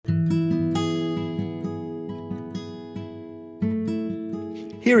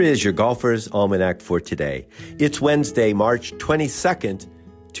Here is your Golfer's Almanac for today. It's Wednesday, March 22nd,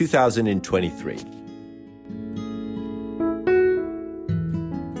 2023.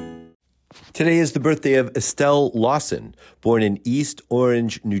 Today is the birthday of Estelle Lawson, born in East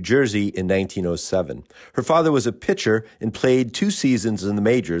Orange, New Jersey in 1907. Her father was a pitcher and played 2 seasons in the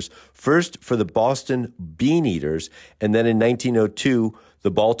majors, first for the Boston Beaneaters and then in 1902, the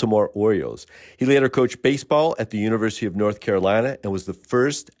Baltimore Orioles. He later coached baseball at the University of North Carolina and was the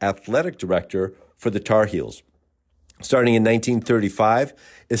first athletic director for the Tar Heels. Starting in 1935,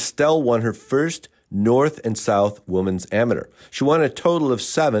 Estelle won her first North and South Women's Amateur. She won a total of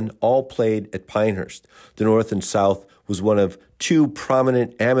 7, all played at Pinehurst. The North and South was one of 2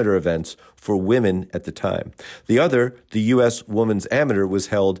 prominent amateur events for women at the time. The other, the U.S. Women's Amateur, was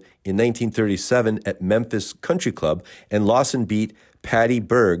held in 1937 at Memphis Country Club, and Lawson beat Patty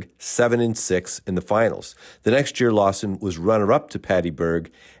Berg 7-6 in the finals. The next year, Lawson was runner-up to Patty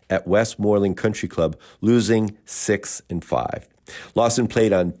Berg at Westmoreland Country Club, losing 6-5. Lawson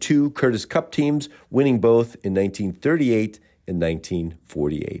played on 2 Curtis Cup teams, winning both in 1938 and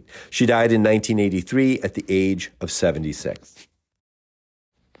 1948. She died in 1983 at the age of 76.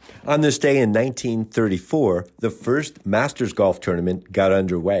 On this day in 1934, the first Masters golf tournament got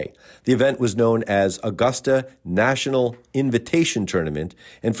underway. The event was known as Augusta National Invitation Tournament,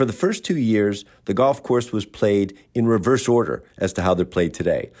 and for the first 2 years, the golf course was played in reverse order as to how they're played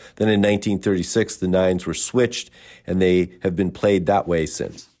today. Then in 1936, the 9s were switched, and they have been played that way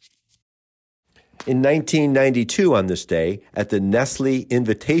since. In 1992, on this day, at the Nestle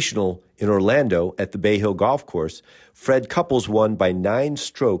Invitational in Orlando at the Bay Hill Golf Course, Fred Couples won by 9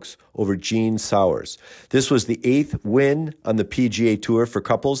 strokes over Gene Sowers. This was the 8th win on the PGA Tour for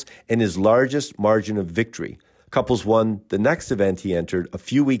Couples and his largest margin of victory. Couples won the next event he entered a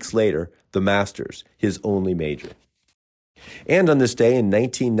few weeks later, the Masters, his only major. And on this day in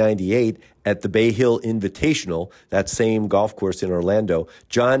 1998, at the Bay Hill Invitational, that same golf course in Orlando,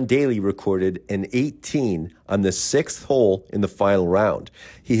 John Daly recorded an 18 on the 6th hole in the final round.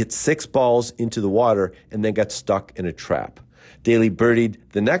 He hit 6 balls into the water and then got stuck in a trap. Daly birdied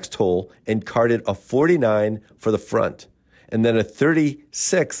the next hole and carded a 49 for the front, and then a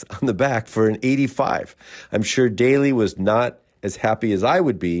 36 on the back for an 85. I'm sure Daly was not as happy as I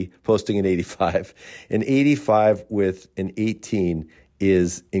would be posting an 85. An 85 with an 18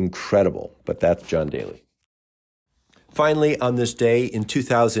 is incredible, but that's John Daly. Finally, on this day in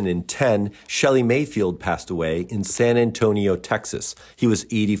 2010, Shelley Mayfield passed away in San Antonio, Texas. He was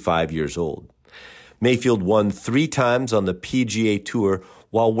 85 years old. Mayfield won 3 times on the PGA Tour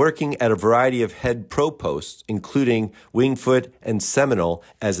while working at a variety of head pro posts, including Wingfoot and Seminole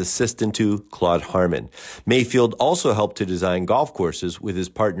as assistant to Claude Harmon. Mayfield also helped to design golf courses with his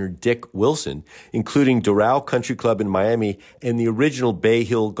partner Dick Wilson, including Doral Country Club in Miami and the original Bay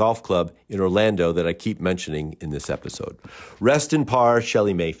Hill Golf Club in Orlando that I keep mentioning in this episode. Rest in power,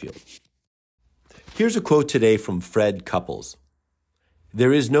 Shelley Mayfield. Here's a quote today from Fred Couples.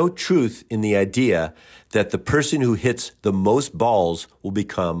 There is no truth in the idea that the person who hits the most balls will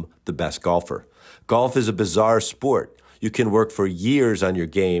become the best golfer. Golf is a bizarre sport. You can work for years on your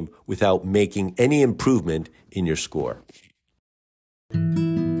game without making any improvement in your score.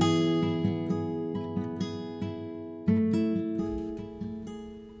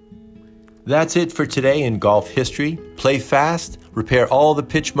 That's it for today in golf history. Play fast, repair all the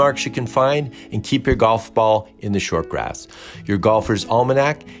pitch marks you can find, and keep your golf ball in the short grass. Your Golfer's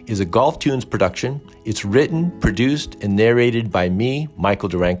Almanac is a Golf Tunes production. It's written, produced, and narrated by me, Michael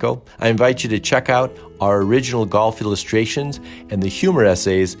Duranko. I invite you to check out our original golf illustrations and the humor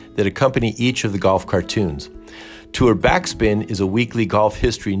essays that accompany each of the golf cartoons. Tour Backspin is a weekly golf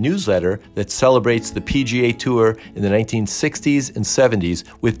history newsletter that celebrates the PGA Tour in the 1960s and 70s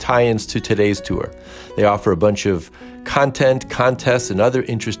with tie-ins to today's tour. They offer a bunch of content, contests, and other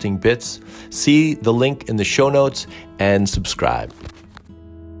interesting bits. See the link in the show notes and subscribe.